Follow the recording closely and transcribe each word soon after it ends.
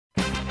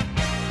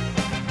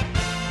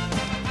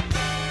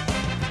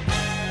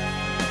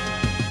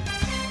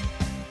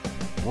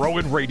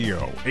Rowan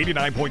Radio,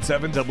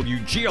 89.7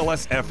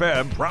 WGLS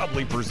FM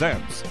proudly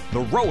presents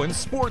the Rowan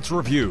Sports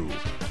Review,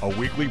 a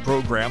weekly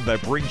program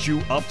that brings you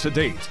up to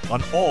date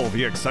on all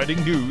the exciting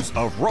news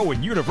of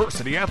Rowan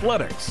University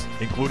athletics,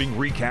 including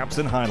recaps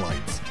and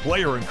highlights,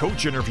 player and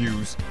coach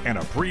interviews, and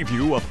a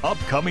preview of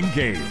upcoming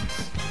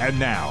games. And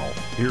now,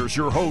 here's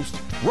your host,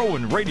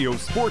 Rowan Radio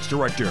Sports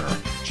Director,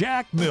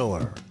 Jack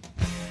Miller.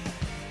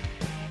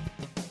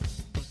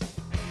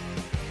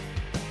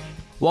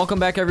 Welcome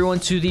back, everyone,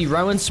 to the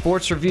Rowan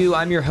Sports Review.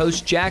 I'm your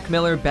host, Jack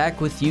Miller,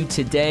 back with you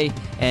today.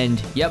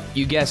 And, yep,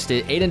 you guessed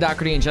it, Aidan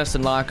Dougherty and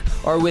Justin Lock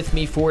are with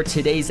me for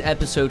today's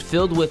episode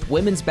filled with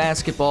women's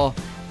basketball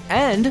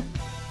and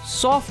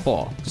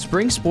softball.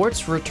 Spring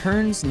sports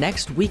returns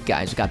next week,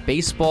 guys. We got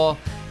baseball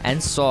and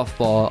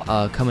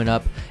softball coming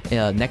up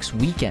next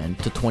weekend,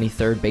 the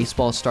 23rd.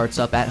 Baseball starts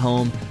up at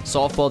home.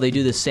 Softball, they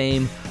do the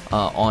same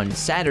on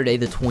Saturday,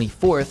 the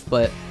 24th,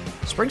 but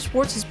spring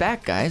sports is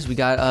back, guys. We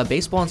got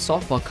baseball and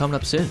softball coming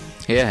up soon.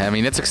 Yeah, I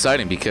mean, it's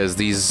exciting because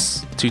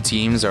these two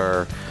teams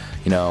are,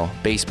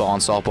 baseball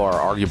and softball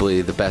are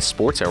arguably the best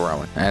sports at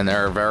Rowan. And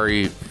they're a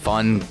very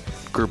fun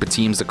group of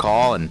teams to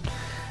call. And,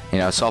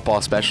 softball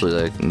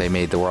especially, they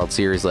made the World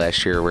Series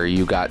last year where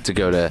you got to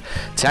go to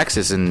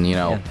Texas and,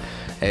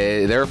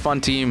 they're a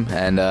fun team,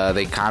 and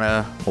they kind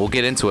of, we'll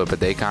get into it, but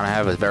they kind of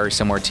have a very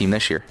similar team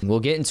this year. We'll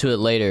get into it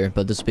later,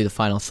 but this will be the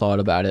final thought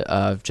about it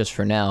just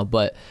for now.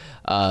 But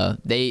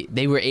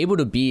they were able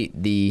to beat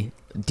the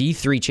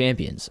D3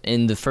 champions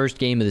in the first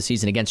game of the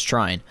season against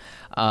Trine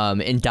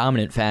in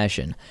dominant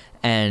fashion.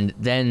 And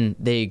then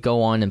they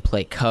go on and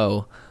play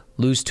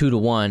lose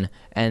 2-1,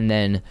 and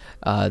then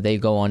they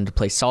go on to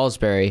play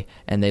Salisbury,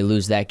 and they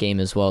lose that game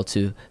as well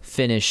to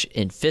finish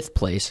in 5th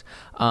place.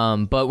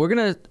 But we're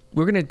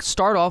gonna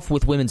start off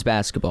with women's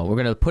basketball. We're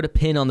gonna put a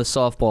pin on the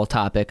softball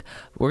topic.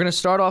 We're gonna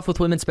start off with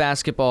women's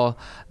basketball.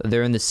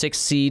 They're in the 6th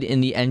seed in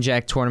the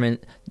NJAC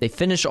tournament. They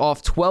finish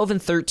off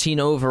 12-13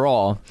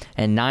 overall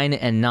and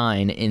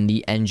 9-9 in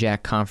the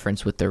NJAC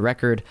conference with their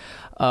record.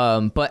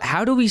 But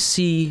how do we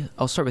see?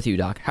 I'll start with you,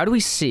 Doc. How do we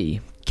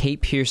see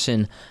Kate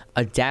Pearson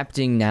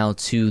adapting now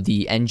to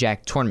the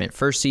NJAC tournament?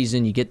 First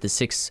season, you get the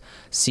 6th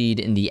seed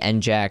in the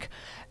NJAC,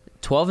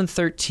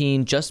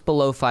 12-13, just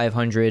below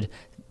 500,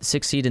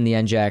 6th seed in the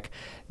NJAC.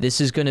 This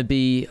is going to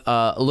be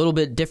a little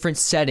bit different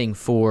setting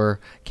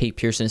for Kate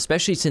Pearson,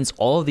 especially since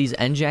all of these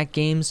NJAC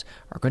games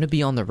are going to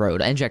be on the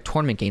road. NJAC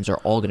tournament games are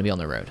all going to be on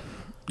the road.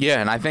 Yeah,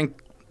 and I think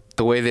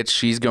the way that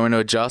she's going to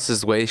adjust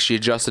is the way she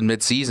adjusted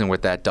midseason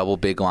with that double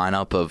big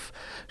lineup of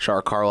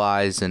Char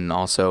Carlisle and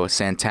also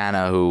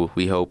Santana, who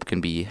we hope can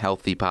be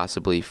healthy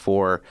possibly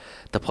for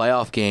the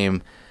playoff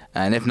game.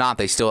 And if not,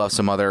 they still have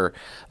some other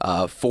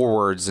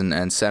forwards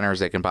and centers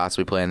they can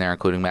possibly play in there,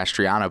 including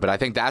Mastriano. But I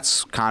think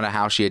that's kind of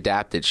how she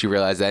adapted. She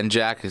realized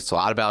NJAC, it's a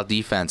lot about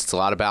defense. It's a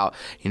lot about,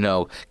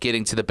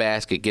 getting to the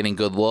basket, getting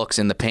good looks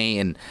in the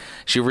paint. And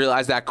she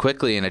realized that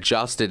quickly and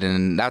adjusted.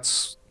 And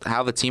that's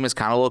how the team has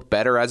kind of looked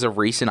better as of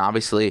recent.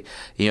 Obviously,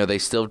 they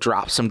still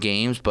dropped some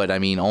games, but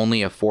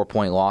only a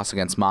 4-point loss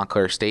against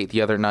Montclair State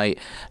the other night.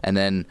 And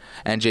then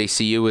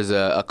NJCU was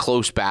a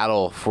close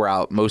battle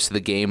throughout most of the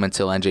game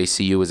until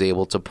NJCU was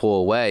able to pull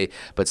away.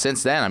 But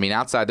since then,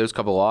 outside those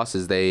couple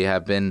losses, they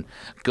have been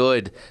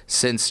good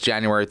since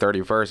January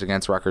 31st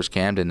against Rutgers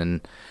Camden,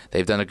 and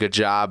they've done a good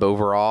job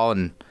overall.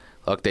 And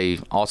look, they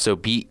also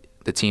beat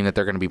the team that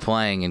they're going to be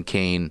playing in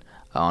Kane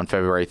on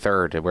February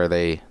 3rd, where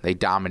they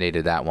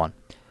dominated that one.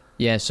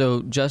 Yeah,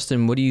 so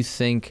Justin, what do you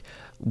think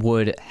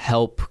would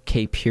help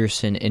Kate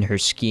Pearson in her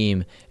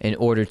scheme in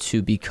order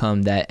to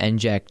become that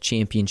NJAC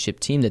championship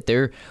team that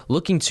they're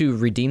looking to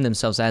redeem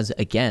themselves as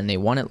again? They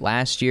won it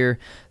last year,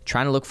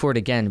 trying to look for it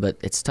again, but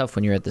it's tough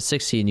when you're at the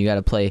 6th seed and you got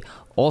to play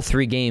all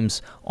 3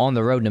 games on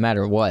the road no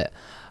matter what.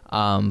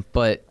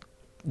 But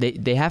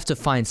they have to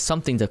find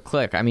something to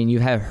click. You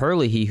have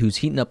Hurley, who's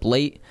heating up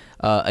late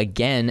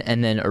again,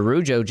 and then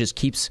Arujo just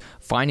keeps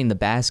finding the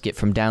basket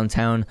from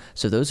downtown.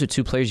 So those are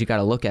 2 players you got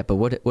to look at. But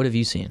what have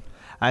you seen?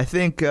 I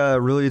think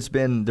really it's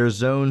been their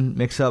zone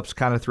mix-ups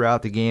kind of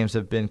throughout the games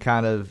have been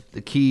kind of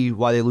the key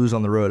why they lose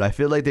on the road. I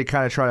feel like they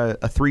kind of try a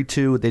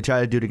 3-2. They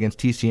tried to do it against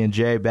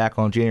TCNJ back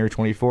on January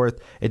 24th.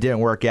 It didn't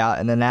work out.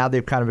 And then now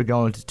they've kind of been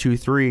going to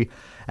 2-3.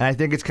 And I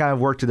think it's kind of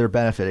worked to their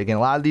benefit. Again, a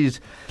lot of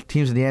these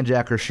teams in the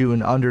NJAC are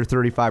shooting under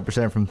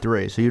 35% from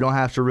 3. So you don't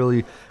have to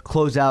really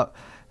close out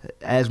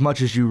as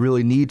much as you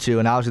really need to.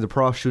 And obviously the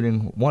Profs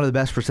shooting one of the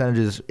best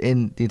percentages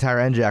in the entire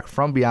NJAC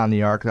from beyond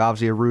the arc.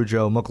 Obviously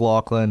Arujo,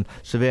 McLaughlin,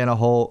 Savannah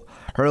Holt,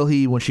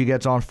 Hurley, when she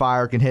gets on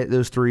fire, can hit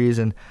those threes.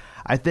 And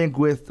I think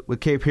with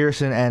Kate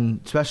Pearson, and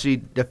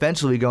especially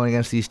defensively going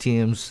against these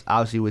teams,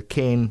 obviously with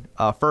Kane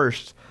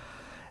first,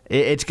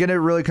 it's going to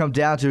really come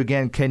down to,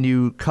 again, can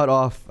you cut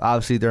off,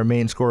 obviously, their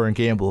main scorer in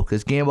Gamble?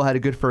 Because Gamble had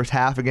a good first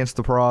half against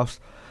the Profs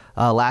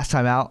last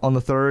time out on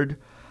the 3rd,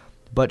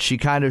 but she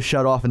kind of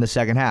shut off in the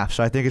second half.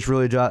 So I think it's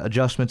really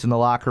adjustments in the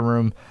locker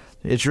room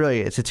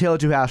it's a tale of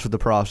two halves with the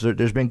Profs.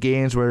 There's been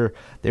games where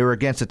they were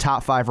against a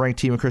top 5 ranked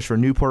team in Christopher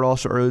Newport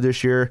also earlier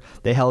this year.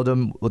 They held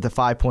them with a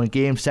 5-point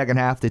game. Second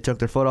half, they took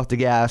their foot off the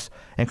gas,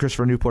 and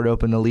Christopher Newport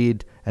opened the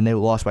lead, and they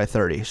lost by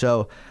 30.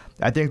 So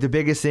I think the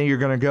biggest thing you're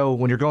going to go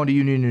when you're going to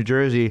Union, New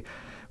Jersey,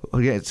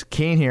 against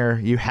Kane here,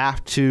 you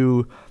have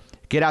to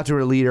get out to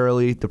a lead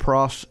early. The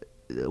Profs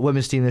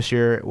women's team this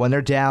year, when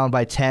they're down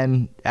by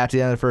 10 at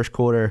the end of the first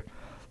quarter,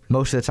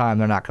 most of the time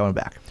they're not coming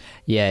back.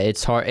 Yeah,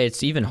 it's hard.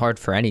 It's even hard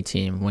for any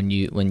team when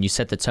you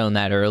set the tone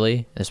that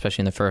early,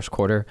 especially in the first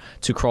quarter,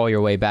 to crawl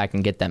your way back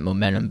and get that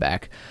momentum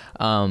back.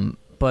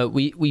 But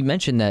we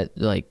mentioned that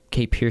like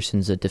Kate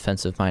Pearson's a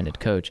defensive-minded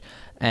coach,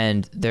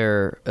 and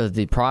they're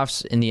the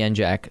Profs in the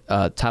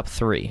NJAC top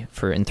 3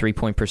 in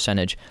 3-point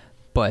percentage,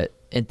 but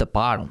at the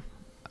bottom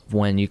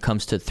when it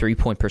comes to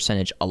 3-point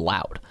percentage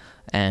allowed.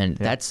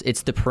 And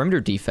it's the perimeter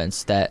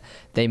defense that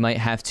they might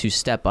have to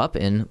step up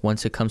in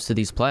once it comes to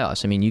these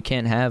playoffs. I mean, you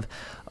can't have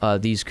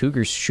these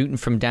Cougars shooting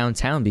from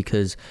downtown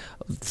because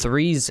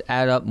threes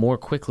add up more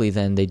quickly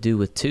than they do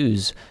with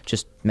twos,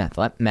 just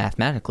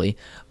mathematically.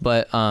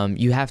 But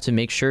you have to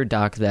make sure,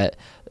 Doc, that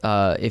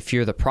if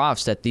you're the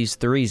Profs, that these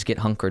threes get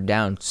hunkered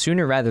down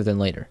sooner rather than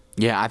later.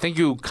 Yeah, I think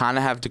you kind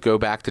of have to go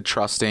back to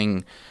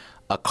trusting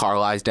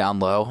Carlisle's down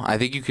low. I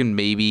think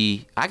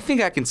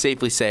I can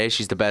safely say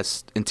she's the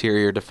best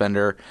interior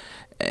defender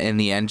in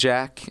the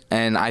NJAC,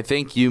 and I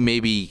think you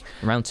maybe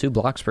around 2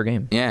 blocks per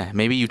game. Yeah,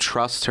 maybe you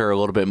trust her a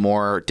little bit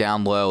more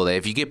down low.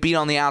 If you get beat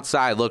on the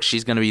outside, look,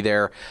 she's going to be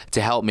there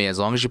to help me as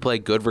long as you play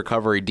good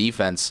recovery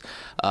defense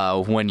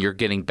when you're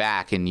getting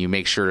back, and you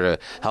make sure to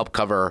help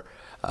cover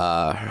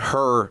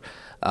her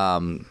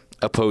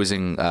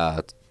opposing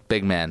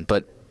big man.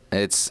 But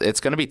it's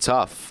going to be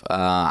tough.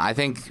 I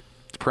think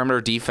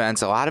perimeter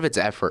defense, a lot of it's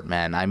effort,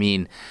 man. I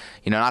mean,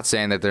 not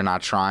saying that they're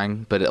not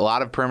trying, but a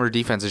lot of perimeter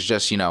defense is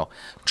just,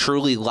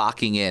 truly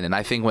locking in. And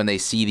I think when they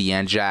see the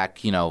NJAC,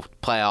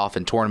 playoff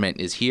and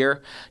tournament is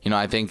here,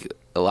 I think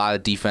a lot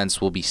of defense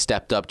will be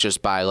stepped up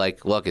just by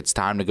like, look, it's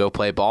time to go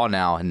play ball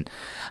now. And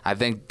I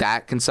think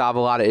that can solve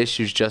a lot of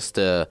issues, just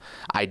the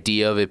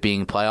idea of it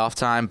being playoff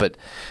time. But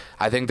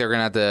I think they're going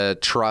to have to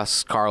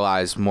trust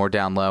Carlisle's more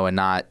down low and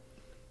not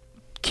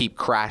keep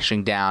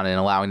crashing down and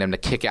allowing them to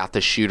kick out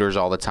the shooters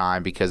all the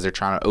time because they're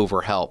trying to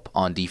overhelp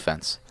on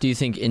defense. Do you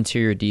think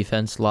interior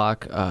defense,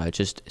 Lock,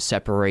 just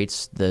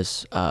separates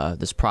this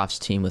Profs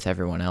team with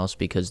everyone else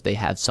because they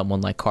have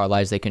someone like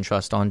Carlisle they can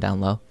trust on down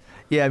low?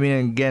 Yeah, I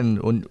mean, again,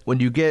 when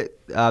you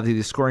get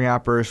the scoring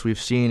outbursts we've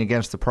seen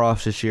against the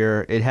Profs this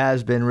year, it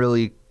has been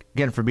really,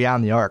 again, from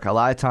beyond the arc. A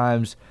lot of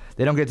times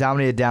they don't get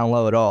dominated down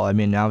low at all. I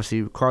mean,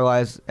 obviously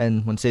Carlisle's,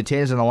 and when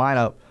Santana's in the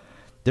lineup,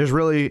 there's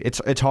really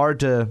it's hard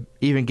to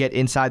even get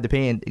inside the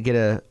paint and get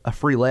a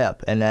free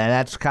layup, and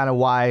that's kind of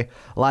why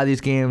a lot of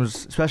these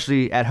games,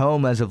 especially at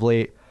home as of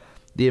late,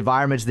 the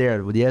environment's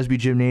there with the SB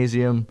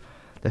Gymnasium,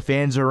 the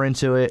fans are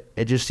into it.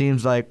 It just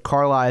seems like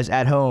Carlisle's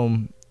at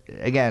home.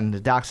 Again, the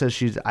Doc says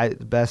she's the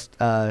best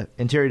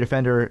interior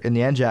defender in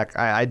the NJAC.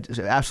 I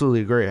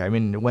absolutely agree. I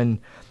mean, when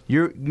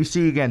you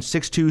see again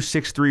 6'2",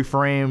 6'3"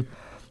 frame,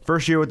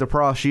 first year with the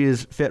Pro, she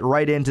is fit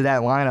right into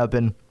that lineup,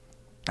 and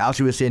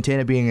obviously with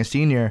Santana being a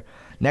senior.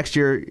 Next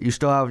year,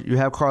 you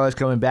have Carlisle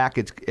coming back.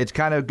 It's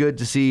kind of good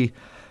to see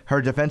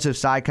her defensive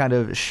side kind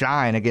of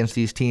shine against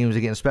these teams,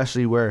 again,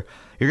 especially where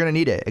you're going to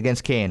need it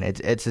against Kane.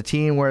 It's a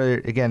team where,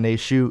 again, they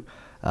shoot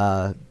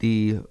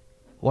the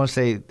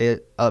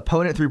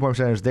opponent 3-point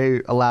percentage,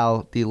 they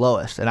allow the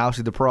lowest. And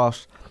obviously the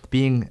Profs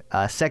being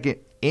second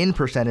in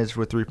percentage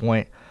with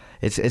 3-point,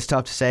 it's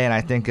tough to say. And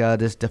I think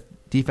this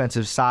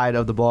defensive side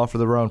of the ball for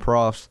the Rowan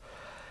Profs,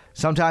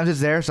 sometimes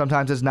it's there,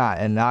 sometimes it's not.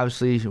 And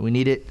obviously we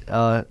need it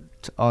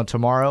on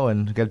tomorrow,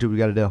 and got to do what we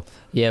got to do.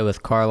 Yeah,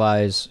 with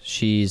Carlisle's,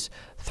 she's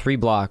 3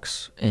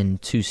 blocks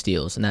and 2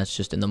 steals, and that's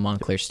just in the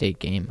Montclair State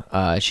game.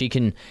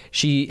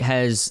 She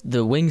has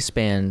the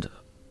wingspan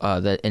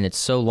and it's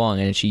so long,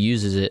 and she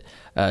uses it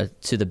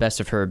to the best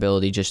of her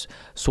ability, just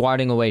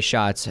swatting away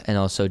shots and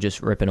also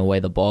just ripping away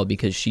the ball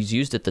because she's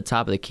used at the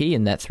top of the key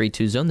in that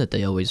 3-2 zone that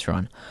they always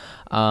run.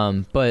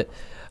 But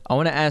I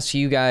want to ask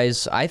you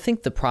guys, I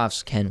think the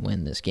Profs can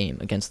win this game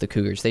against the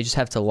Cougars. They just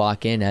have to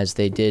lock in as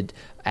they did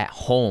at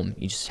home.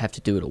 You just have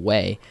to do it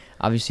away.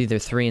 Obviously, they're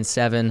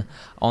 3-7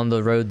 on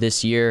the road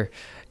this year,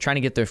 trying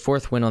to get their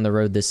 4th win on the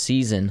road this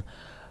season.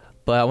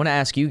 But I want to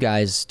ask you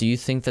guys, do you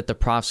think that the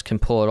Profs can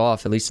pull it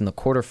off, at least in the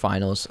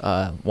quarterfinals?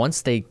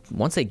 Once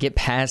they get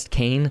past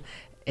Kane,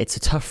 it's a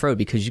tough road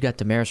because you got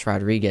Damaris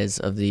Rodriguez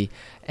of the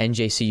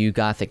NJCU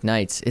Gothic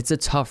Knights. It's a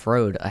tough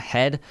road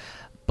ahead.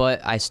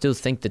 But I still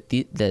think that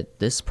that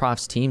this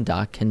Profs team,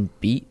 Doc, can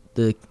beat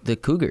the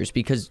Cougars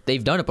because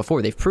they've done it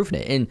before. They've proven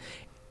it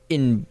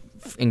in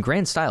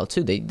grand style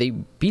too. They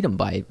beat them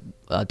by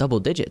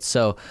double digits.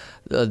 So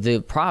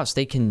the Profs,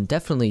 they can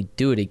definitely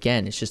do it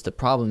again. It's just the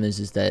problem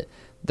is that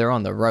they're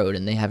on the road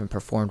and they haven't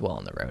performed well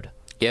on the road.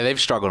 Yeah, they've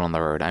struggled on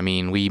the road. I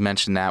mean, we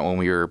mentioned that when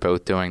we were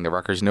both doing the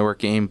Rutgers-Newark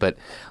game, but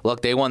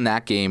look, they won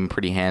that game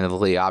pretty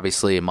handily.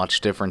 Obviously, a much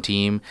different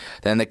team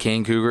than the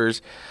Kane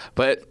Cougars.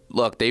 But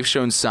look, they've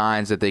shown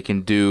signs that they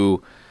can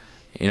do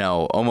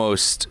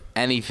almost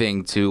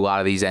anything to a lot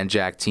of these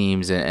NJAC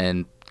teams,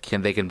 and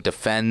they can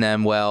defend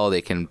them well.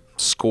 They can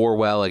score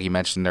well, like you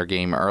mentioned in their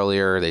game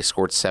earlier. They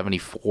scored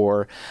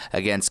 74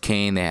 against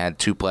Kane. They had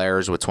 2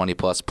 players with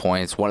 20-plus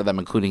points, one of them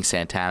including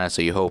Santana,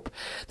 so you hope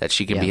that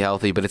she can be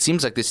healthy. But it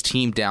seems like this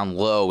team down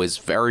low is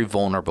very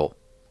vulnerable,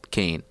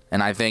 Kane.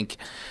 And I think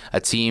a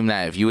team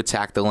that if you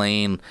attack the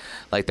lane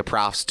like the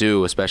Profs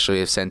do,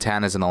 especially if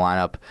Santana's in the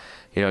lineup,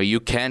 you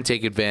can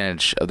take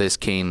advantage of this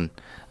Kane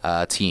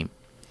team.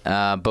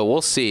 But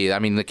we'll see. I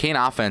mean, the Kane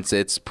offense,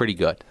 it's pretty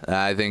good.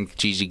 I think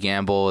Gigi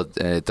Gamble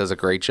does a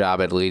great job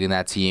at leading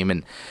that team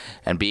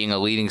and being a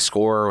leading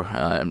scorer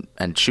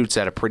and shoots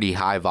at a pretty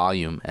high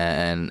volume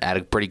and at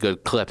a pretty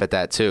good clip at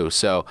that too.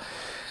 So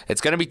it's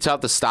going to be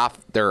tough to stop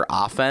their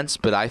offense,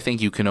 but I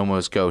think you can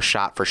almost go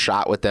shot for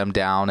shot with them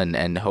down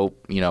and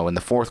hope, in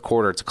the fourth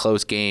quarter it's a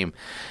close game,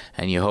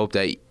 and you hope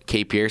that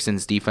Kay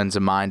Pearson's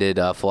defensive-minded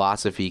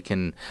philosophy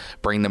can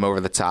bring them over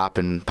the top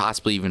and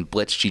possibly even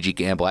blitz Gigi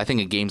Gamble. I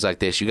think in games like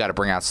this, you got to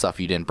bring out stuff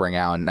you didn't bring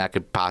out, and that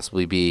could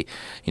possibly be,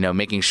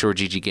 making sure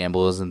Gigi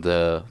Gamble isn't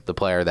the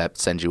player that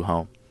sends you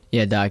home.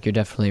 Yeah, Doc, you're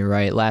definitely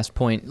right. Last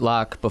point,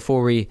 Lock,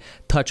 before we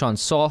touch on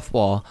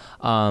softball,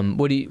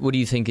 what do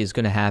you think is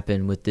going to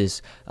happen with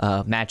this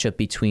matchup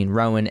between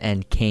Rowan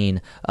and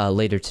Kane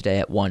later today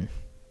at 1?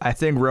 I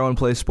think Rowan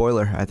plays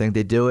spoiler. I think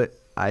they do it.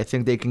 I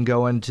think they can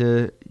go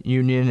into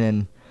Union,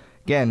 and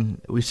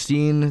again, we've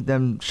seen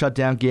them shut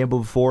down Gamble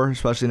before,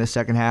 especially in the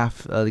second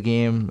half of the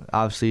game,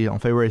 obviously on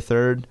February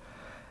 3rd.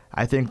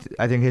 I think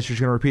history's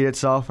going to repeat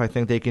itself. I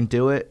think they can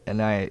do it, and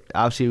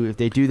obviously if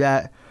they do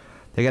that,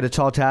 they got a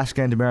tall task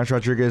against Damaris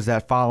Rodriguez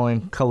that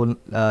following couple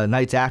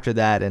nights after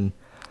that, and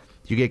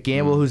you get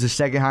Gamble, who's the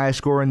second highest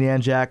scorer in the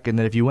NJAC, and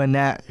then if you win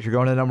that, you're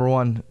going to number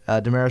 1,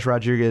 Damaris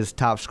Rodriguez,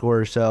 top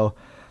scorer. So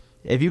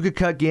if you could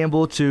cut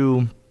Gamble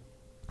to,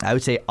 I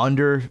would say,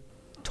 under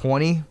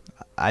 20,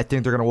 I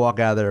think they're going to walk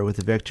out of there with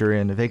a victory.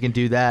 And if they can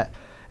do that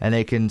and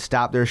they can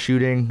stop their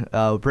shooting,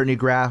 Brittany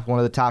Graff, one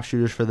of the top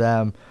shooters for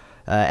them,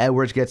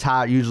 Edwards gets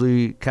hot,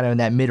 usually kind of in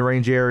that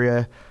mid-range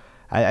area.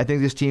 I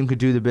think this team could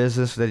do the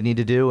business that they need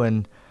to do.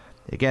 And,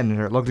 again,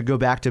 they're looking to go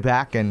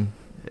back-to-back, and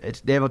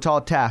they have a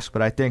tall task.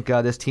 But I think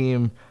this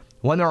team,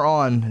 when they're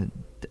on,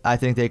 I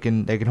think they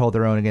can hold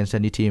their own against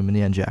any team in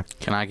the NJAC.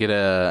 Can I get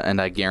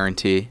I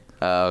guarantee,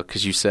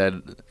 because you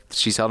said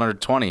she's held under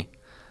 20.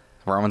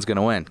 Rowan's going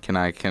to win.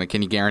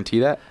 Can you guarantee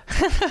that?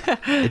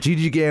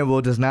 Gigi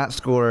Gamble does not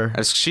score.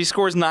 She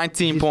scores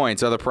 19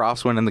 points. Are the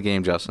Profs winning the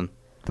game, Justin?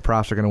 The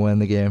Profs are going to win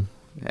the game.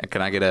 Yeah,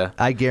 can I get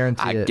I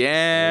guarantee it. I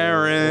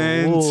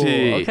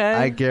guarantee. Ooh, okay.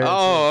 I guarantee.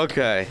 Oh,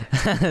 okay.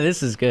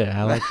 This is good.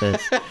 I like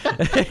this.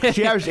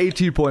 She averaged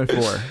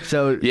 18.4.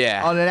 So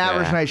yeah, on an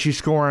average night, she's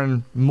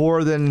scoring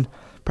more than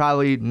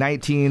probably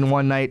 19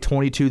 one night,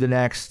 22 the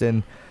next.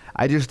 And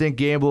I just think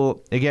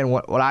Gamble, again,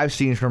 what I've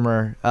seen from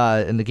her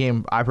in the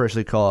game I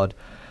personally called,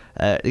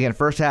 again,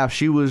 first half,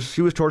 she was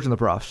torching the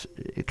Profs.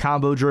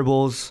 Combo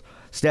dribbles,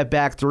 step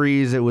back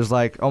threes, it was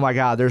like, oh my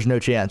God, there's no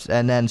chance.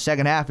 And then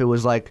second half, it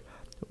was like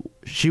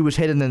she was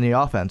hidden in the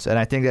offense. And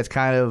I think that's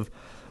kind of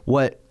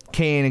what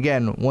Kane,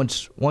 again,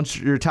 once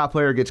your top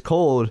player gets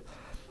cold,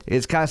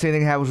 it's kind of the same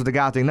thing happens with the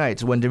Gotham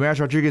Knights. When Damaris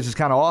Rodriguez is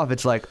kind of off,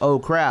 it's like, oh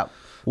crap,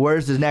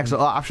 where's the next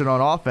option on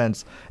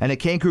offense? And the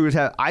Kane Cougars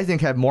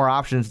have more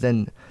options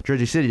than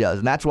Jersey City does.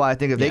 And that's why I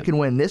think if they can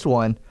win this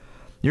one,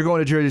 you're going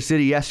to Jersey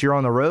City. Yes, you're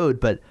on the road,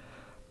 but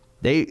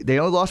they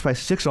only lost by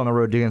 6 on the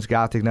road against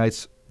Gothic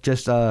Knights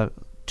just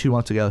 2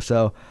 months ago.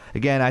 So,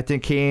 again, I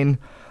think Kane,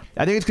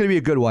 I think it's going to be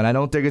a good one. I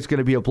don't think it's going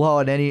to be a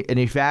blowout in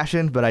any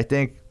fashion, but I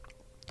think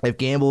if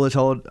Gamble is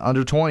held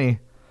under 20,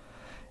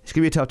 it's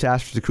going to be a tough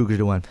task for the Cougars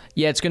to win.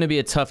 Yeah, it's going to be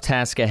a tough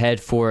task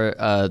ahead for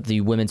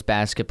the women's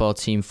basketball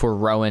team for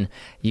Rowan.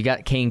 You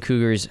got Kane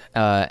Cougars,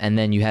 and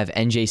then you have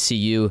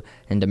NJCU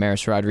and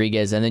Damaris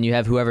Rodriguez, and then you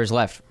have whoever's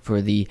left for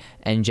the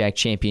NJAC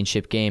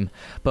championship game.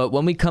 But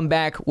when we come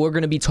back, we're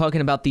going to be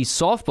talking about the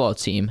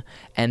softball team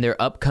and their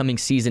upcoming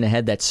season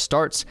ahead that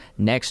starts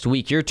next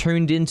week. You're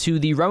tuned into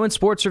the Rowan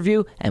Sports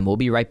Review, and we'll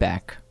be right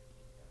back.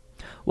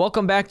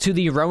 Welcome back to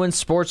the Rowan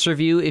Sports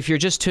Review. If you're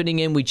just tuning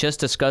in, we just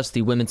discussed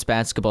the women's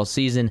basketball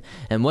season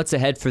and what's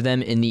ahead for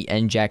them in the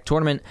NJAC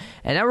tournament.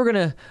 And now we're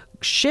going to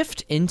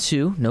shift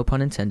into, no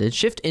pun intended, the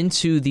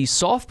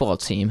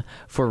softball team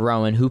for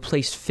Rowan, who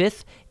placed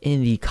 5th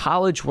in the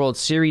College World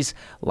Series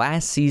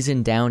last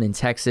season down in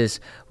Texas.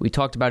 We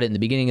talked about it in the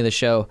beginning of the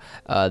show.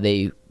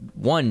 They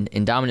won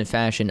in dominant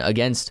fashion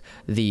against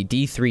the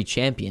D3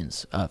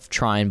 champions of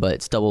Trine, but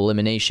it's double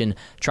elimination.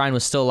 Trine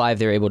was still alive.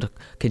 They were able to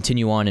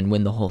continue on and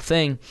win the whole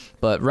thing.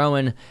 But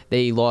Rowan,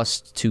 they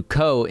lost to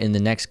Co in the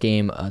next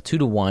game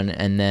 2-1,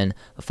 and then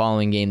the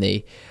following game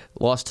they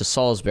lost to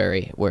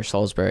Salisbury, where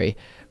Salisbury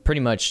pretty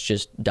much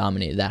just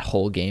dominated that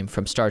whole game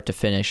from start to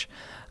finish.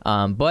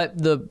 But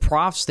the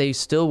Profs, they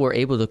still were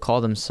able to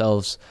call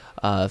themselves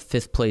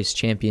 5th place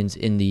champions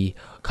in the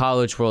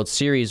College World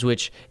Series,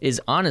 which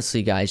is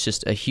honestly, guys,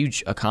 just a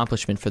huge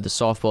accomplishment for the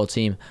softball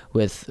team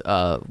with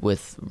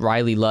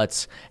Riley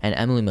Lutz and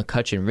Emily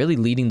McCutcheon really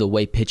leading the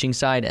way pitching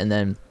side, and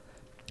then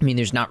I mean,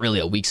 there's not really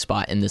a weak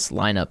spot in this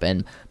lineup,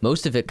 and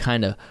most of it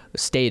kind of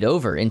stayed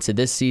over into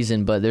this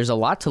season. But there's a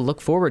lot to look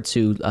forward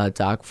to,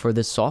 Doc, for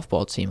this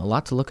softball team. A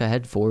lot to look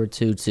ahead forward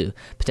to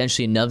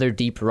potentially another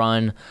deep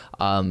run,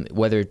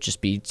 whether it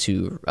just be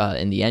to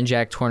in the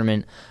NJAC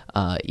tournament,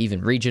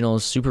 even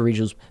regionals, super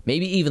regionals,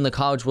 maybe even the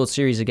College World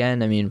Series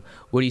again. I mean,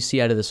 what do you see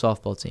out of the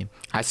softball team?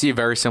 I see a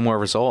very similar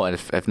result,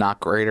 if not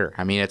greater.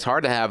 I mean, it's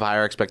hard to have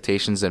higher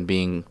expectations than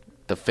being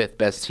the 5th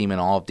best team in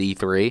all of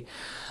D3,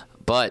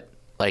 but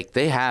like,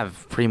 they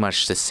have pretty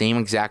much the same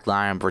exact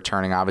lineup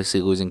returning, obviously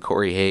losing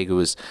Corey Haig, who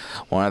was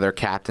one of their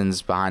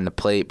captains behind the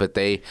plate, but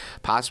they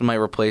possibly might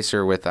replace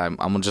her with,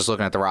 I'm just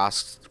looking at the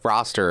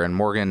roster, and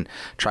Morgan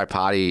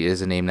Tripodi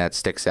is a name that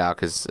sticks out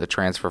because a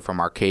transfer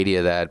from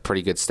Arcadia that had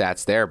pretty good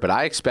stats there. But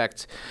I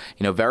expect,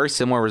 very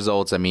similar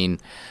results. I mean,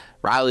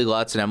 Riley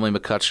Lutz and Emily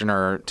McCutcheon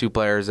are 2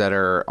 players that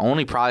are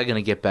only probably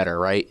going to get better,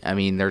 right? I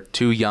mean, they're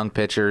 2 young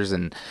pitchers,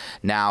 and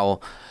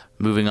now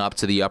moving up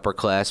to the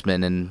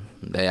upperclassmen, and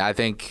I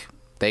think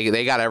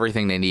They got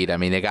everything they need. I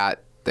mean, they got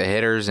the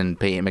hitters and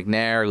Peyton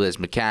McNair, Liz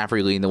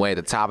McCaffrey leading the way at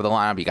the top of the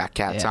lineup. You got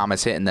Kat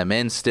Thomas hitting them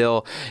in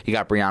still. You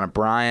got Brianna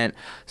Bryant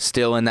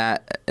still in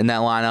that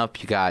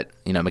lineup. You got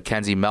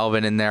Mackenzie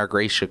Melvin in there,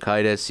 Grace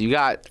Shakaitis. You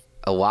got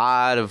a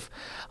lot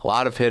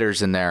of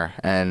hitters in there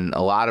and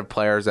a lot of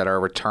players that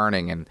are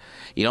returning. And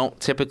you don't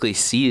typically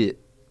see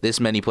this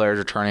many players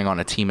returning on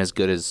a team as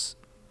good as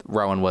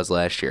Rowan was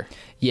last year.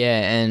 Yeah,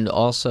 and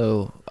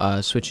also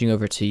switching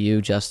over to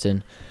you,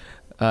 Justin.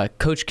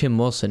 Coach Kim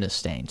Wilson is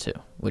staying too,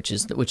 which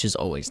is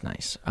always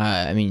nice.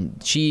 I mean,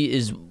 she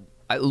is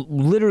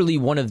literally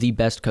one of the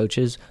best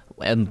coaches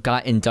and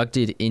got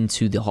inducted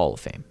into the Hall of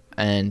Fame.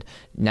 And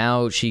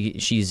now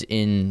she's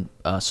in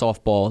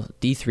softball,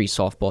 D3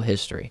 softball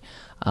history.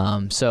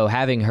 So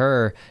having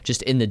her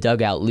just in the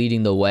dugout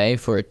leading the way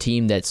for a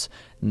team that's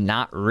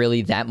not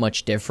really that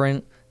much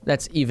different,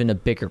 that's even a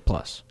bigger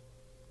plus.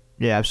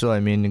 Yeah, absolutely. I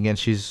mean, again,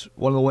 she's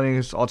one of the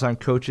winningest all-time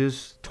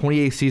coaches,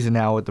 28th season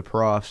now with the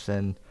Profs,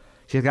 and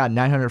she's got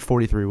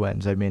 943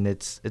 wins. I mean,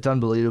 it's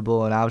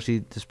unbelievable, and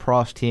obviously this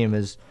Profs team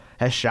has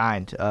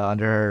shined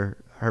under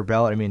her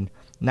belt. I mean,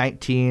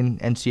 19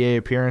 NCAA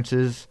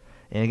appearances,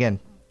 and again,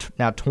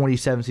 now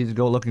 27 seasons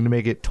ago, looking to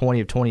make it 20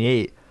 of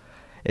 28.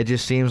 It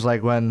just seems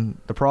like when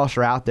the Profs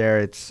are out there,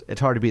 it's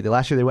hard to beat.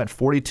 Last year they went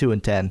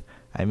 42-10.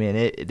 I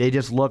mean, they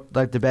just looked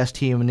like the best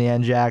team in the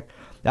NJAC.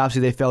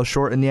 Obviously, they fell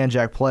short in the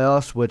NJAC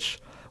playoffs,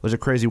 which was a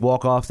crazy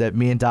walk-off that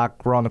me and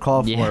Doc were on the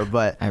call for.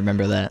 But I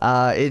remember that.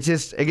 It's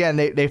just, again,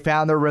 they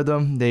found their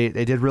rhythm. They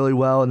did really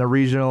well in the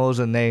regionals,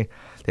 and they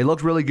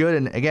looked really good.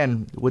 And,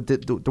 again, with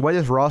the way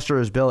this roster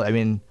is built, I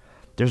mean,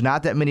 there's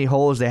not that many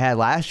holes they had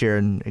last year.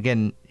 And,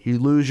 again, you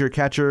lose your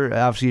catcher,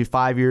 obviously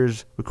 5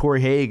 years with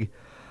Corey Haig.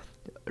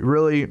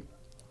 Really,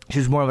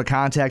 she's more of a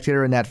contact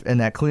hitter in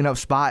that cleanup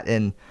spot,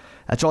 and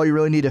that's all you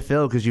really need to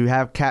fill because you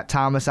have Kat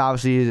Thomas,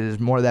 obviously, is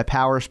more of that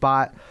power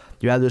spot.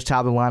 You have those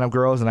top of the lineup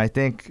girls, and I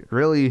think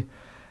really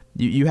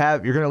you're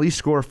going to at least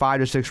score 5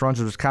 to 6 runs,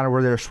 which is kind of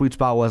where their sweet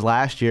spot was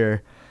last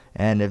year.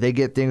 And if they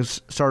get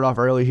things started off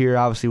early here,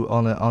 obviously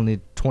on the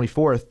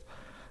 24th,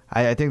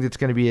 I think it's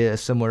going to be a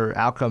similar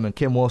outcome. And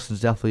Kim Wilson's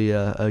definitely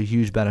a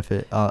huge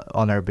benefit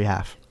on their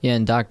behalf. Yeah,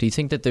 and Doc, do you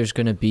think that there's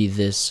going to be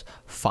this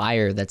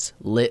fire that's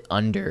lit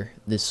under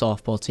this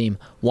softball team?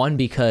 One,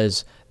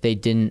 because they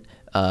didn't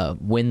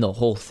win the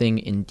whole thing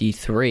in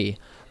D3.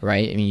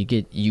 Right, I mean,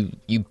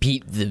 you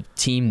beat the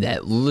team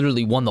that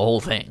literally won the whole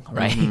thing,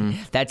 right?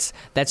 Mm-hmm.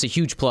 That's a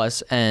huge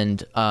plus,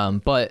 and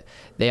but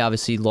they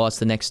obviously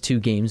lost the next 2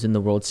 games in the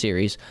World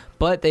Series,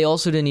 but they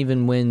also didn't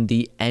even win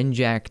the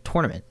NJAC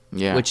tournament,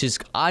 which is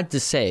odd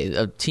to say.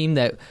 A team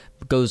that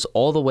goes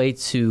all the way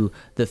to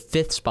the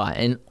 5th spot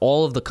in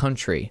all of the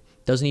country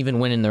doesn't even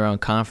win in their own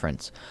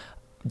conference.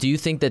 Do you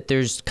think that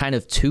there's kind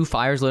of 2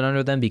 fires lit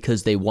under them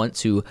because they want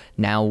to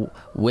now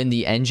win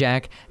the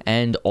NJAC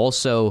and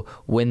also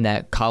win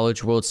that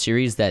College World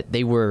Series that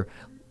they were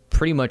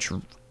pretty much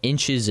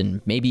inches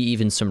and maybe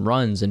even some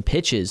runs and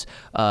pitches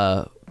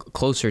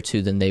closer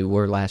to than they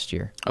were last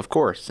year? Of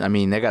course. I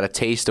mean, they got a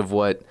taste of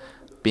what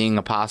being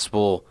a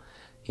possible,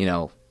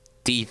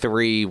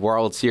 D3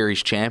 World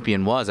Series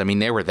champion was. I mean,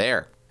 they were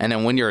there. And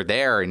then when you're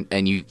there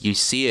and you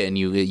see it and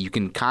you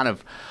can kind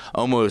of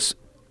almost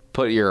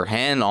put your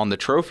hand on the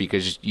trophy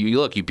because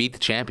you beat the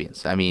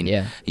champions. I mean,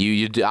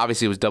 you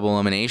obviously it was double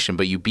elimination,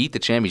 but you beat the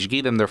champions. You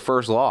gave them their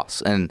first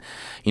loss, and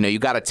you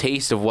got a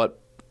taste of what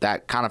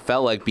that kind of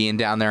felt like being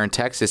down there in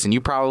Texas. And you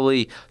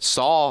probably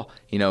saw,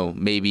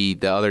 maybe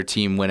the other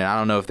team win. I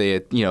don't know if they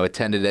had,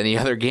 attended any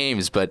other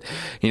games, but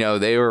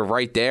they were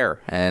right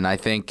there. And I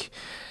think,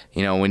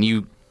 when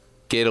you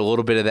get a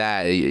little bit of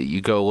that,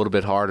 you go a little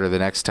bit harder the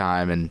next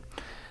time. And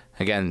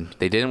again,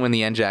 they didn't win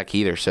the NJAC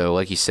either. So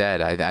like you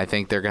said, I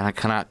think they're going to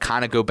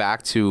kind of go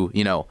back to,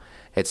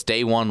 it's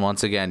day one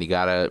once again. You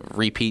got to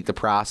repeat the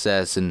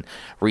process and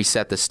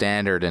reset the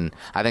standard. And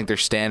I think their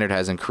standard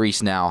has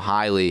increased now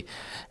highly.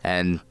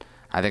 And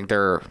I think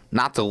they're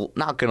not going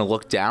to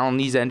look down on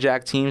these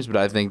NJAC teams, but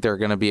I think they're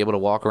going to be able to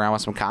walk around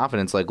with some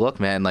confidence. Like, look,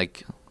 man,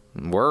 like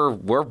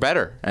we're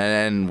better,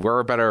 and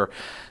we're a better,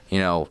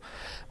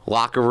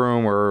 locker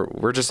room,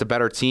 we're just a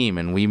better team,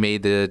 and we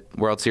made the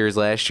World Series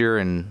last year,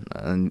 and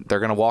they're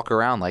going to walk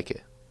around like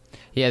it.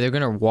 Yeah, they're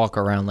going to walk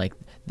around like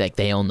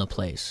they own the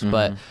place. Mm-hmm.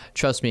 But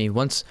trust me,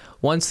 once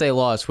they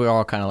lost, we were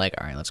all kind of like,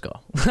 all right, let's go.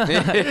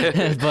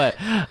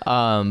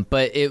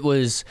 but it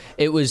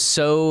was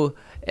so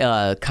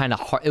kind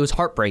of it was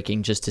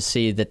heartbreaking just to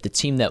see that the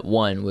team that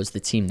won was the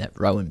team that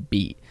Rowan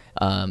beat,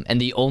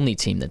 and the only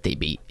team that they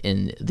beat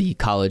in the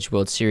College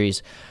World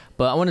Series.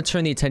 But I want to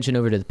turn the attention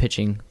over to the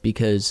pitching,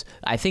 because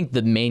I think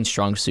the main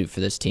strong suit for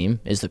this team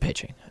is the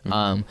pitching.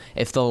 Mm-hmm.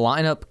 If the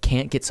lineup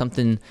can't get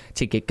something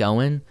to get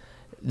going,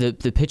 the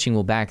pitching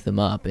will back them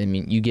up. I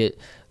mean,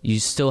 you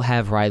still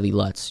have Riley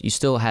Lutz, you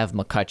still have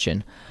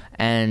McCutchen,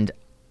 and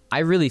I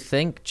really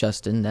think,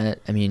 Justin, that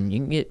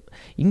you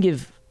can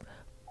give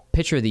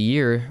pitcher of the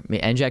year,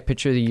 NJAC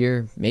pitcher of the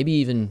year, maybe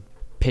even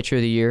pitcher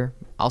of the year.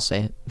 I'll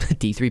say it,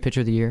 D3 pitcher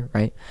of the year,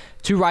 right?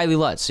 To Riley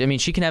Lutz. I mean,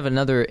 she can have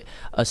another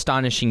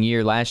astonishing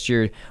year. Last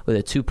year with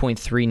a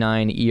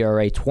 2.39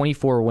 ERA,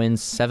 24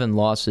 wins, 7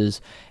 losses,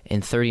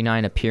 and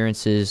 39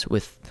 appearances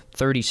with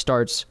 30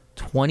 starts,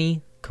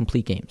 20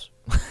 complete games.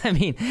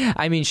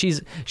 I mean,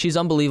 she's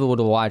unbelievable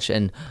to watch.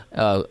 And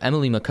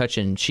Emily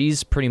McCutchen,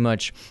 she's pretty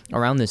much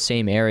around the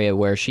same area,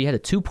 where she had a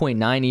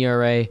 2.9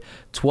 ERA,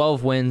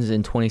 12 wins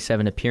and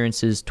 27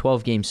 appearances,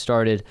 12 games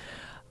started,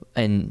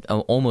 and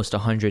almost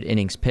 100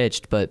 innings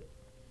pitched. But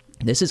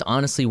this is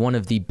honestly one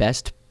of the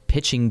best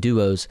pitching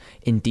duos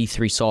in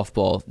D3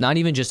 softball, not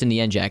even just in the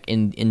NJAC,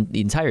 in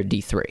the entire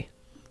D3.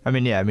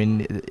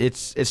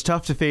 It's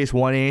tough to face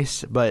one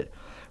ace, but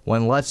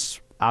when Lutz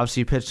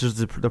obviously pitches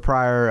the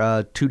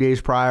prior 2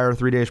 days prior,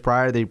 3 days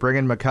prior, they bring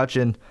in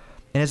McCutchen,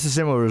 and it's a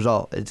similar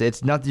result.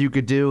 It's nothing you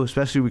could do,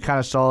 especially we kind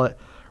of saw it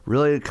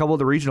really a couple of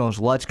the regionals.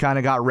 Lutz kind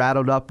of got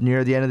rattled up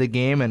near the end of the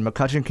game, and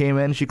McCutchen came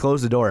in, she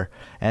closed the door.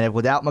 And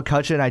without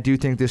McCutchen, I do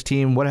think this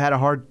team would have had a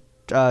hard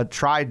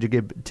try to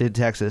get to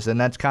Texas, and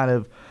that's kind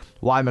of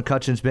why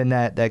McCutchen's been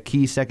that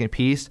key second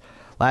piece.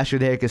 Last year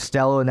they had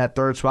Costello in that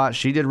third spot.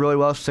 She did really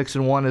well,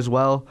 6-1 as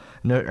well,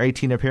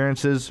 18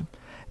 appearances.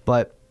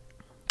 But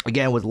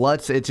again, with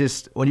Lutz, it's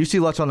just, when you see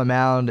Lutz on the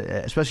mound,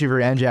 especially for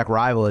your NJAC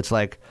rival, it's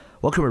like,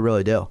 what can we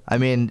really do? I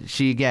mean,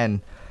 she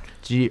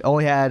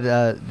only had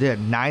 9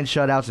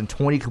 shutouts and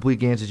 20 complete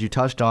games, as you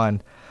touched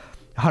on,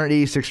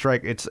 186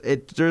 strike.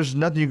 There's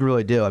nothing you can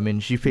really do. I mean,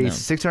 she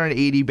faced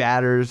 680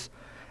 batters,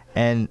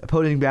 and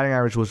opposing batting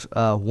average was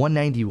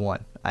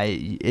 191.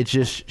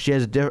 She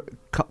has a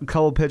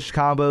couple pitch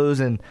combos,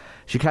 and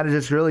she kind of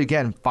just really,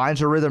 again,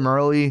 finds her rhythm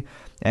early.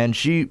 And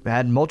she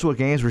had multiple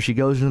games where she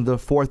goes into the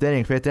 4th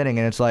inning, 5th inning,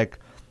 and it's like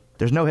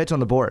there's no hits on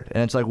the board.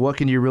 And it's like, what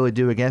can you really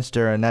do against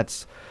her? And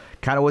that's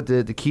kind of what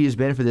the key has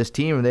been for this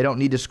team. And they don't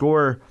need to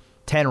score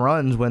 10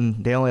 runs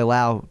when they only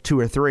allow 2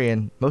 or 3.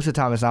 And most of the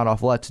time it's not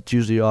off Lutz. It's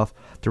usually off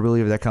the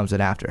reliever that comes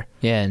in after.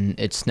 Yeah, and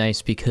it's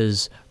nice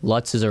because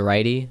Lutz is a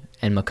righty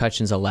and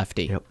McCutchen's a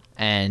lefty. Yep.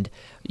 And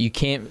you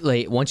can't,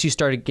 once you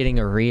started getting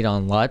a read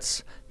on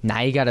Lutz, now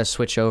you got to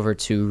switch over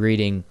to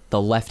reading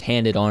the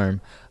left-handed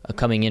arm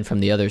coming in from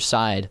the other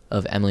side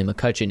of Emily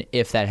McCutchen,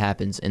 if that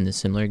happens in the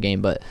similar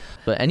game. But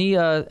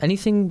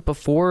anything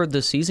before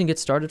the season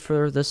gets started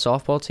for the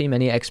softball team?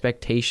 Any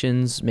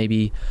expectations?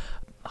 Maybe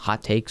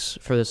hot takes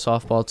for the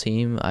softball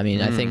team? I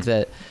mean,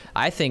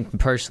 I think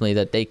personally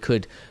that they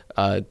could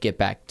get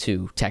back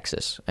to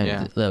Texas.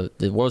 And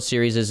the World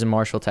Series is in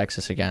Marshall,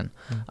 Texas again.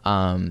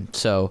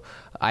 So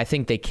I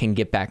think they can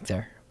get back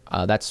there.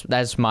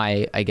 That's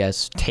my, I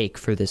guess, take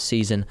for this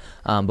season.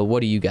 But what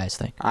do you guys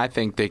think? I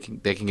think they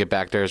can get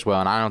back there as well,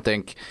 and I don't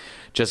think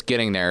just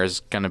getting there is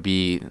going to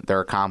be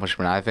their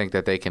accomplishment. I think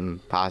that they can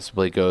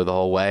possibly go the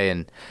whole way,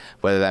 and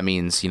whether that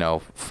means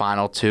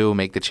final 2,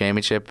 make the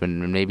championship,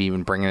 and maybe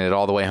even bringing it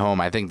all the way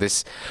home. I think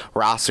this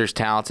roster's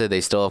talented.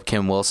 They still have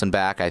Kim Wilson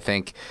back. I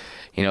think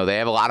they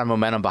have a lot of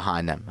momentum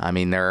behind them. I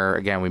mean,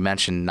 we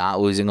mentioned not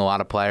losing a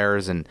lot of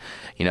players, and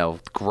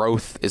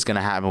growth is going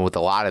to happen with a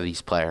lot of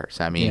these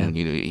players. I mean,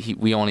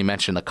 we only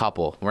mentioned a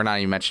couple. We're not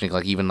even mentioning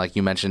like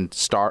you mentioned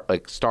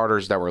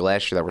starters that were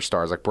last year that were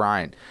stars, like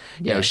Brian.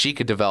 She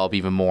could develop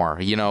even more.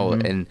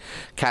 And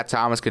Kat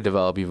Thomas could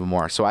develop even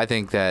more. So I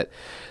think that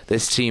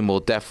this team will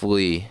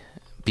definitely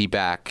be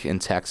back in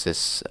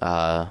Texas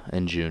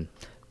in June.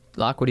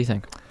 Lock, what do you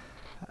think?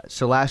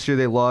 So last year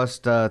they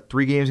lost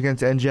 3 games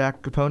against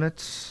NJAC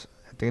opponents.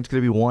 I think it's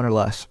going to be 1 or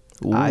less.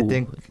 Ooh. I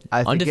think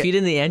undefeated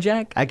in the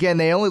NJAC? Again,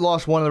 they only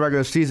lost 1 in the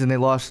regular season. They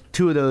lost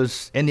 2 of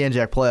those in the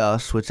NJAC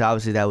playoffs, which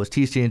obviously that was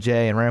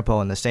TCNJ and Rampo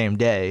on the same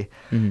day.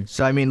 Mm-hmm.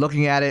 So, I mean,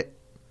 looking at it,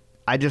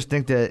 I just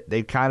think that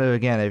they kind of,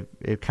 again,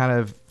 they've kind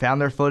of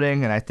found their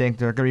footing, and I think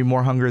they're going to be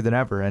more hungry than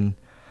ever. And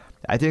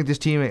I think this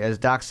team, as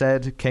Doc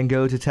said, can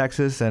go to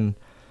Texas, and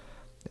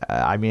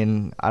I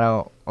mean, I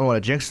don't want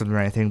to jinx them or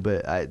anything,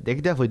 but they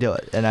can definitely do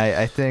it. And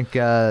I think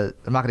I'm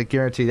not going to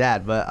guarantee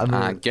that, but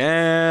I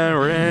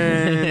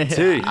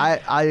guarantee.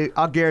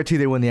 I'll guarantee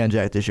they win the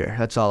NJAC this year.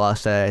 That's all I'll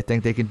say. I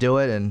think they can do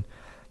it, and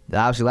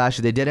obviously last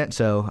year they didn't,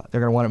 so they're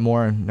going to want it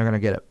more, and they're going to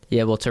get it.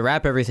 Yeah, well, to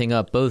wrap everything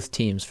up, both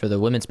teams, for the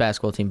women's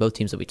basketball team, both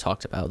teams that we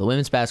talked about, the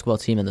women's basketball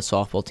team and the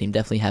softball team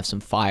definitely have some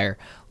fire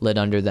lit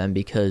under them,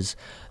 because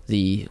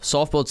the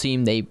softball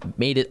team, they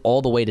made it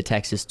all the way to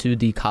Texas to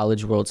the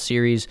College World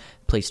Series,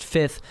 placed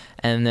 5th,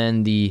 and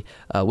then the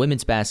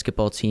women's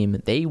basketball team,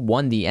 they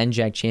won the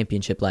NJAC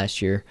championship last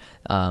year.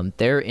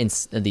 They're in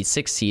the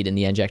 6th seed in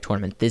the NJAC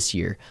tournament this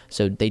year,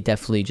 so they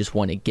definitely just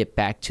want to get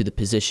back to the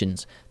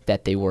positions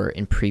that they were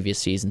in previous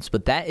seasons.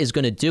 But that is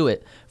going to do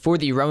it for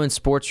the Rowan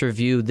Sports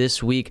Review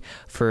this week.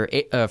 For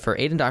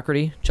Aidan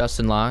Dougherty,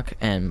 Justin Lock,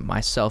 and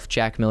myself,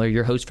 Jack Miller,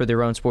 your host for the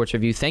Rowan Sports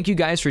Review. Thank you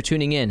guys for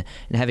tuning in,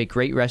 and have a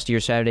great rest of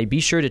your Saturday. Be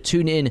sure to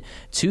tune in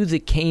to the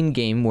Kane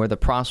game, where the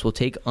Profs will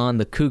take on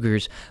the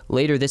Cougars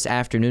later this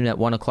afternoon at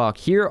 1 o'clock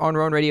here on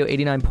Rowan Radio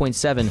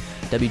 89.7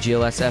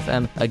 WGLS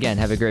FM. Again,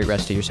 have a great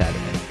rest of your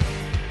Saturday.